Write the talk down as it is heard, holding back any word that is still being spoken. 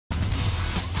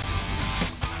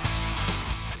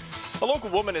local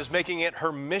woman is making it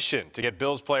her mission to get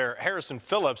Bills player Harrison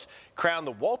Phillips crowned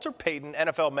the Walter Payton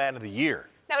NFL Man of the Year.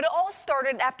 Now, it all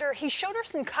started after he showed her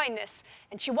some kindness,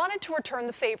 and she wanted to return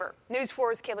the favor. News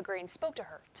 4's Kayla Green spoke to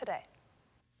her today.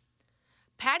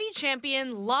 Patty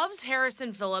Champion loves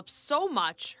Harrison Phillips so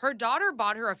much, her daughter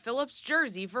bought her a Phillips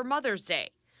jersey for Mother's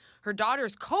Day. Her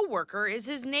daughter's co-worker is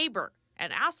his neighbor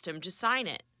and asked him to sign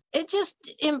it. It just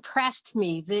impressed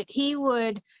me that he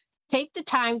would take the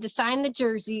time to sign the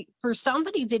jersey for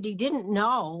somebody that he didn't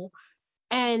know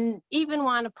and even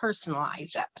want to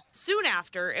personalize it. Soon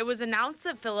after, it was announced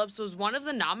that Phillips was one of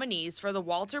the nominees for the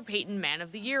Walter Payton Man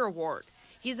of the Year award.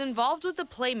 He's involved with the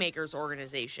Playmakers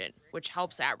organization, which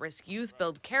helps at-risk youth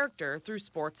build character through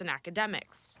sports and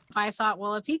academics. I thought,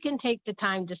 well, if he can take the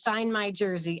time to sign my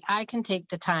jersey, I can take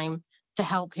the time to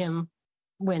help him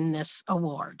win this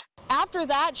award. After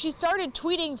that, she started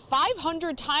tweeting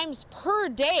 500 times per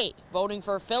day, voting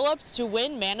for Phillips to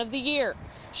win Man of the Year.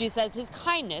 She says his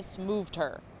kindness moved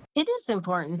her. It is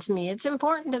important to me. It's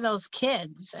important to those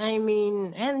kids, I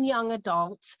mean, and young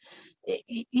adults.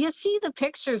 You see the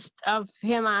pictures of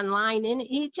him online, and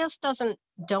he just doesn't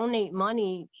donate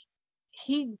money.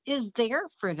 He is there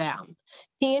for them.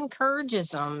 He encourages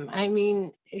them. I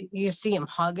mean, you see him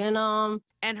hugging them.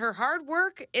 And her hard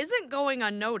work isn't going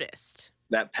unnoticed.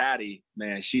 That Patty,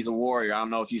 man, she's a warrior. I don't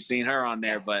know if you've seen her on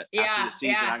there, but after the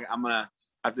season,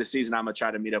 after the season, I'm gonna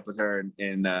try to meet up with her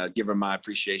and give her my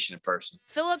appreciation in person.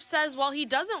 Phillips says while he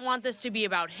doesn't want this to be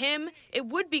about him, it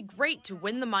would be great to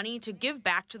win the money to give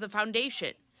back to the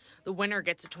foundation. The winner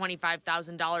gets a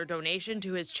 $25,000 donation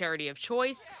to his charity of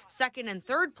choice. Second and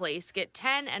third place get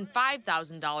 $10,000 and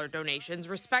 $5,000 donations,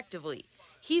 respectively.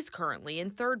 He's currently in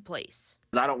third place.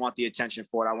 I don't want the attention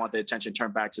for it. I want the attention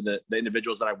turned back to the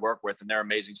individuals that I work with and their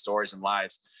amazing stories and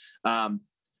lives.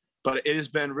 But it has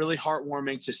been really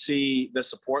heartwarming to see the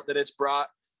support that it's brought.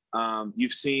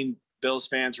 You've seen Bills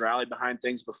fans rally behind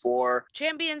things before.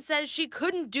 Champion says she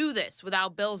couldn't do this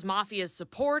without Bills Mafia's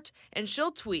support, and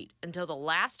she'll tweet until the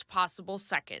last possible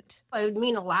second. It would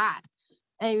mean a lot.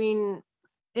 I mean,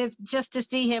 if just to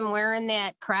see him wearing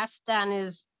that crest on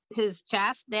his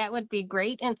chest, that would be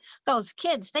great. And those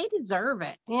kids, they deserve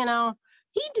it. You know,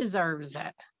 he deserves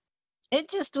it. It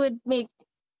just would make,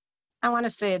 I want to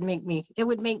say it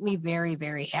would make me very,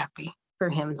 very happy for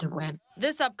him to win.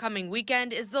 This upcoming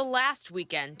weekend is the last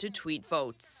weekend to tweet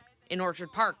votes. In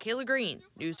Orchard Park, Kayla Green,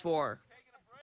 News 4.